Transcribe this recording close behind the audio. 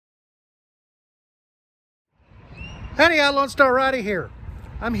Howdy, Lone Star Rider here.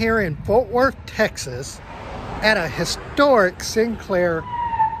 I'm here in Fort Worth, Texas at a historic Sinclair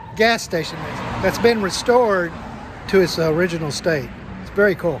gas station that's been restored to its original state. It's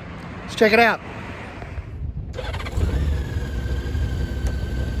very cool. Let's check it out.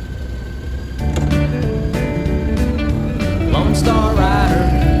 Lone Star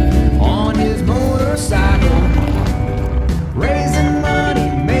Rider on his motorcycle, raising money,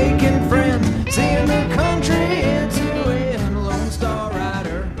 making friends, seeing the country end to end. Lone Star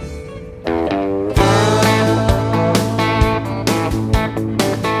Rider.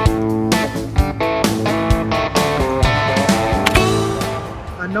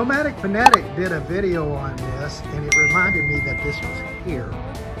 A Nomadic Fanatic did a video on this, and it reminded me that this was here.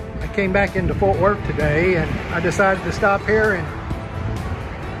 I came back into Fort Worth today, and I decided to stop here and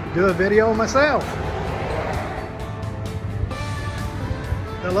do a video myself.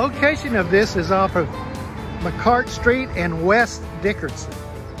 The location of this is off of McCart Street and West Dickerson.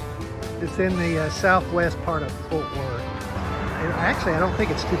 It's in the southwest part of Fort Worth. And actually, I don't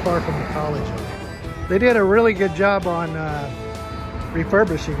think it's too far from the college. They did a really good job on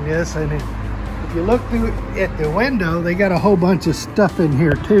refurbishing this, and if you look through at the window, they got a whole bunch of stuff in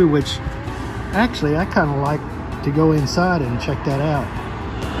here too, which actually I kind of like to go inside and check that out.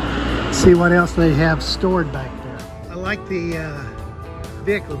 See what else they have stored back there. I like the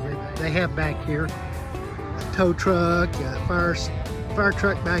vehicles they have back here. A tow truck, a fire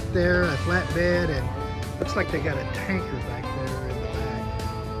truck back there, a flatbed, and looks like they got a tanker back there in the back.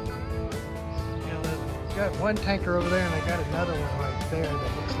 Yeah, they've got one tanker over there, and they got another one right there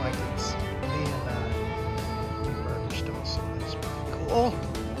that looks like it's being refurbished also. That's pretty cool.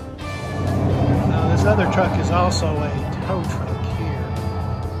 Now this other truck is also a tow truck here.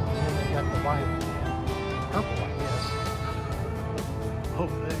 And then they got the white, purple, I guess,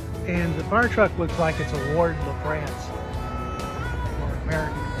 over there. And the fire truck looks like it's a Ward of France, or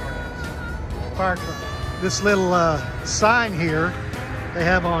American France. Fire truck. This little sign here they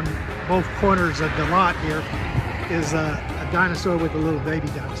have on both corners of the lot here is a dinosaur with a little baby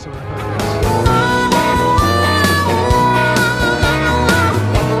dinosaur.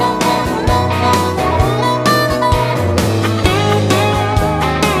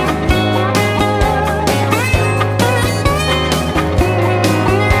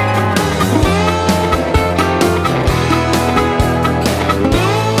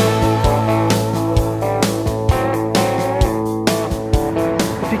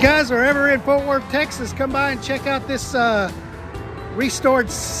 If you guys are ever in Fort Worth, Texas, come by and check out this restored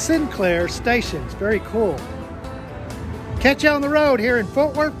Sinclair Station. It's very cool. Catch you on the road here in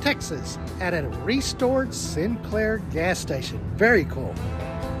Fort Worth, Texas at a restored Sinclair gas station. Very cool.